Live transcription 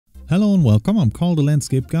Hello and welcome, I'm Carl the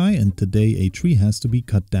Landscape Guy, and today a tree has to be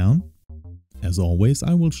cut down. As always,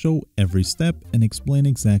 I will show every step and explain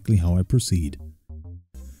exactly how I proceed.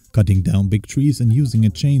 Cutting down big trees and using a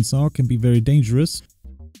chainsaw can be very dangerous.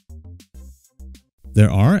 There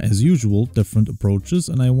are, as usual, different approaches,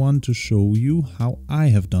 and I want to show you how I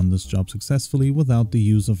have done this job successfully without the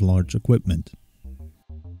use of large equipment.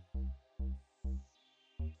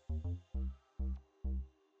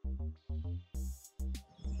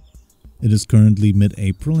 It is currently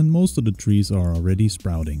mid-April and most of the trees are already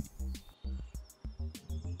sprouting.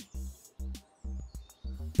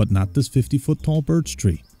 But not this 50-foot tall birch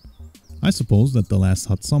tree. I suppose that the last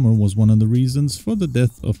hot summer was one of the reasons for the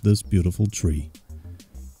death of this beautiful tree.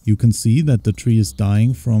 You can see that the tree is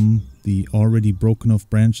dying from the already broken off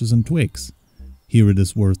branches and twigs. Here it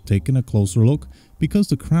is worth taking a closer look because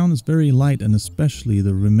the crown is very light and especially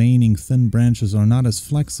the remaining thin branches are not as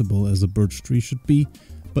flexible as a birch tree should be,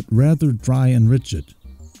 but rather dry and rigid.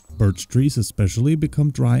 Birch trees especially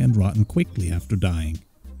become dry and rotten quickly after dying.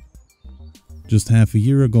 Just half a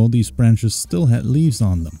year ago these branches still had leaves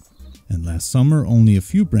on them, and last summer only a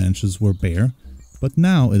few branches were bare, but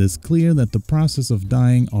now it is clear that the process of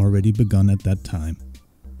dying already begun at that time.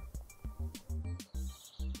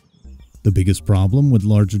 The biggest problem with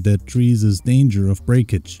larger dead trees is danger of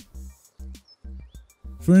breakage.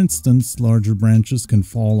 For instance, larger branches can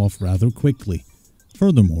fall off rather quickly.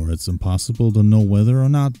 Furthermore, it's impossible to know whether or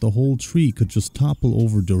not the whole tree could just topple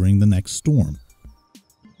over during the next storm.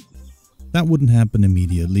 That wouldn't happen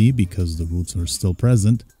immediately because the roots are still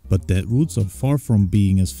present, but dead roots are far from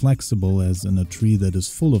being as flexible as in a tree that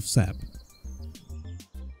is full of sap.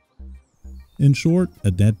 In short, a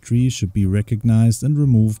dead tree should be recognized and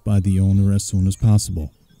removed by the owner as soon as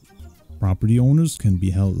possible. Property owners can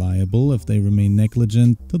be held liable if they remain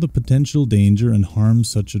negligent to the potential danger and harm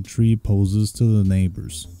such a tree poses to the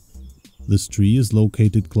neighbors. This tree is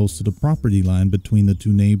located close to the property line between the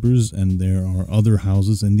two neighbors and there are other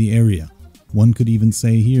houses in the area. One could even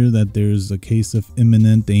say here that there is a case of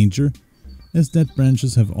imminent danger as dead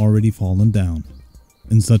branches have already fallen down.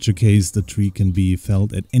 In such a case, the tree can be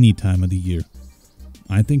felled at any time of the year.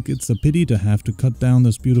 I think it's a pity to have to cut down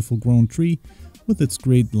this beautiful grown tree with its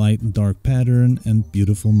great light and dark pattern and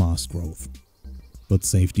beautiful moss growth. But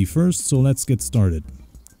safety first, so let's get started.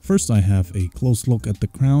 First I have a close look at the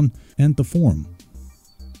crown and the form.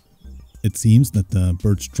 It seems that the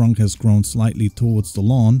birch trunk has grown slightly towards the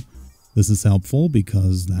lawn. This is helpful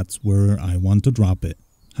because that's where I want to drop it.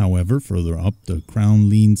 However, further up, the crown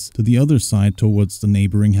leans to the other side towards the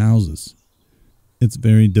neighboring houses. It's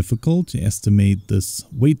very difficult to estimate this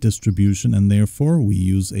weight distribution and therefore we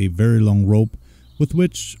use a very long rope with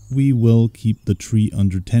which we will keep the tree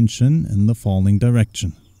under tension in the falling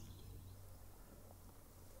direction.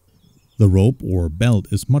 The rope or belt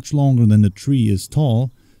is much longer than the tree is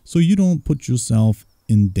tall, so you don't put yourself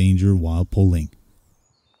in danger while pulling.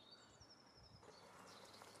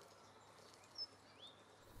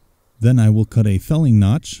 Then I will cut a felling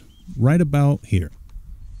notch right about here.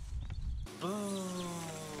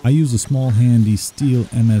 I use a small handy steel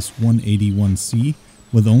MS-181C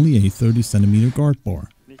with only a 30cm guard bar,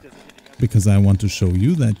 because I want to show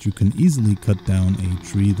you that you can easily cut down a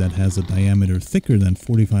tree that has a diameter thicker than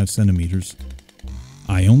 45 centimeters.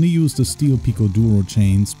 I only use the steel Pico Duro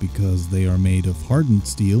chains because they are made of hardened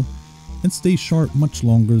steel and stay sharp much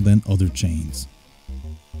longer than other chains.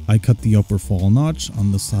 I cut the upper fall notch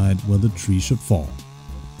on the side where the tree should fall.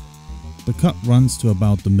 The cut runs to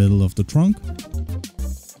about the middle of the trunk.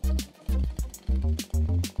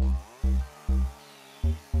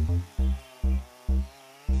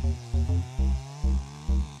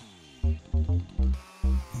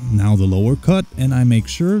 Now the lower cut, and I make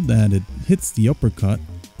sure that it hits the upper cut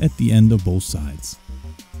at the end of both sides.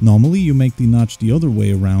 Normally you make the notch the other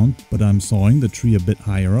way around, but I'm sawing the tree a bit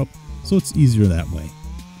higher up, so it's easier that way.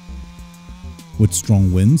 With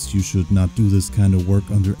strong winds, you should not do this kind of work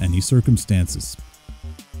under any circumstances.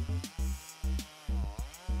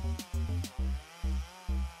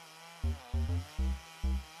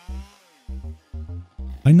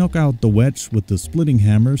 I knock out the wedge with the splitting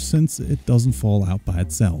hammer since it doesn't fall out by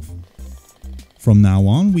itself. From now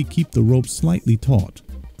on, we keep the rope slightly taut.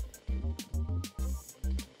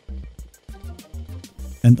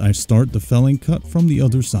 And I start the felling cut from the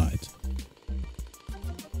other side.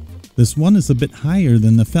 This one is a bit higher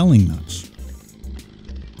than the felling notch.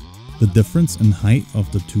 The difference in height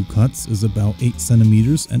of the two cuts is about 8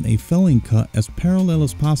 centimeters, and a felling cut as parallel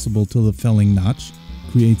as possible to the felling notch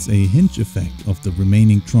creates a hinge effect of the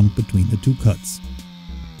remaining trunk between the two cuts.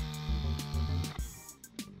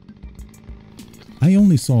 I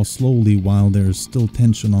only saw slowly while there is still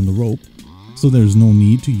tension on the rope, so there is no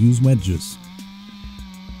need to use wedges.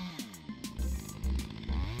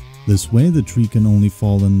 This way the tree can only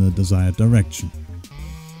fall in the desired direction.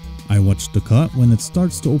 I watch the cut. When it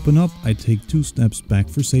starts to open up, I take 2 steps back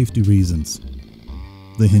for safety reasons.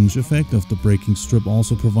 The hinge effect of the braking strip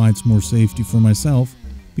also provides more safety for myself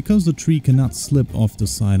because the tree cannot slip off the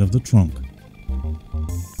side of the trunk.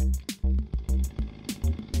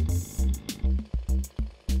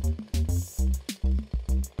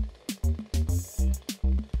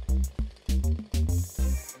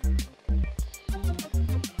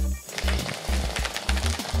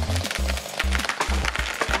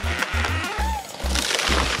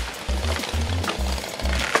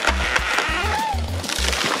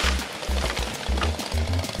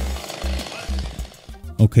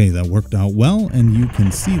 Okay, that worked out well, and you can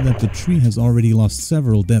see that the tree has already lost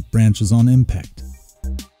several dead branches on impact.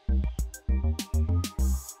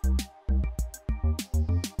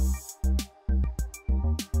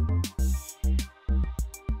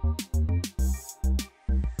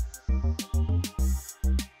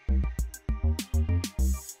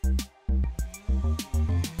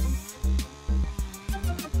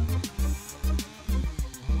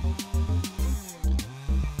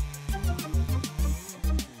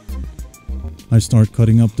 I start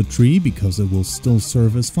cutting up the tree because it will still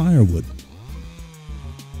serve as firewood.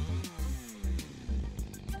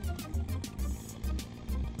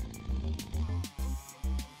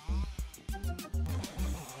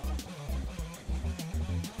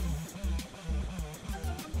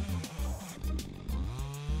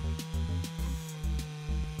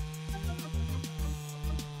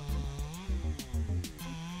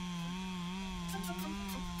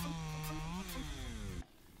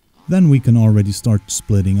 Then we can already start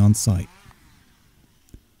splitting on site.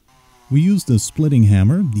 We use the splitting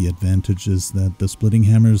hammer. The advantage is that the splitting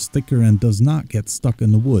hammer is thicker and does not get stuck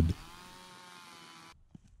in the wood.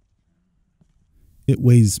 It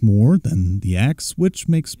weighs more than the axe, which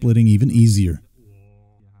makes splitting even easier.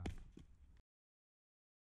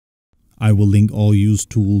 I will link all used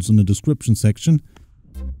tools in the description section.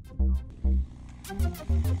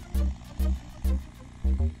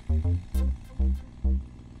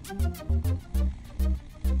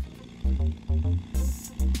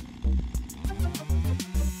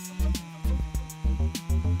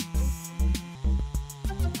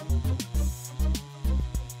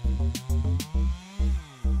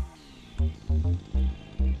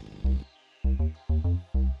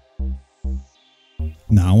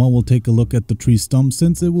 Now I will take a look at the tree stump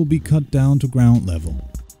since it will be cut down to ground level.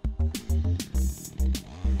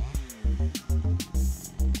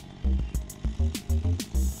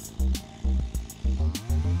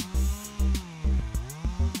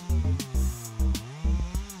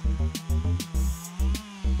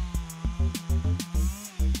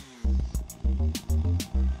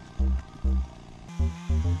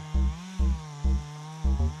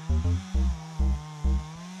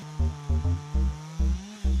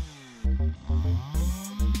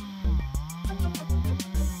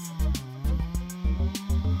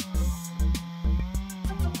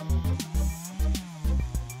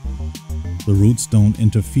 The roots don't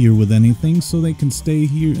interfere with anything, so they can stay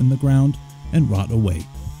here in the ground and rot away.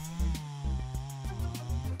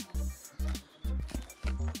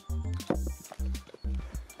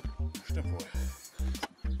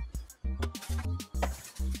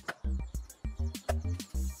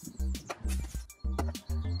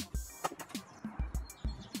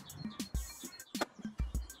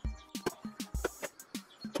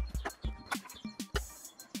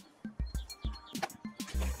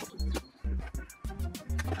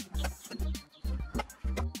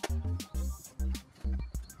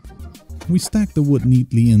 We stack the wood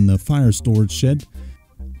neatly in the fire storage shed,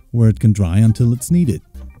 where it can dry until it's needed.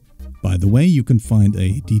 By the way, you can find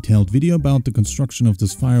a detailed video about the construction of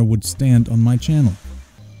this firewood stand on my channel.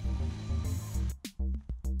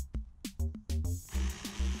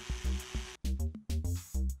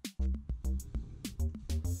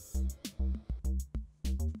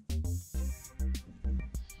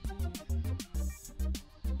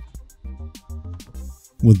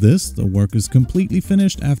 With this, the work is completely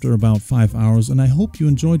finished after about 5 hours, and I hope you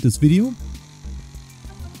enjoyed this video.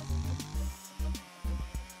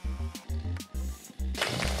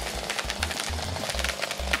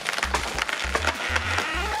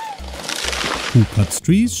 Who cuts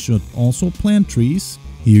trees should also plant trees.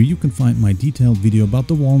 Here you can find my detailed video about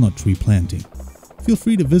the walnut tree planting. Feel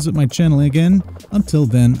free to visit my channel again. Until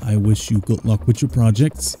then, I wish you good luck with your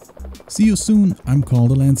projects. See you soon. I'm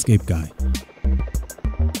called a Landscape Guy.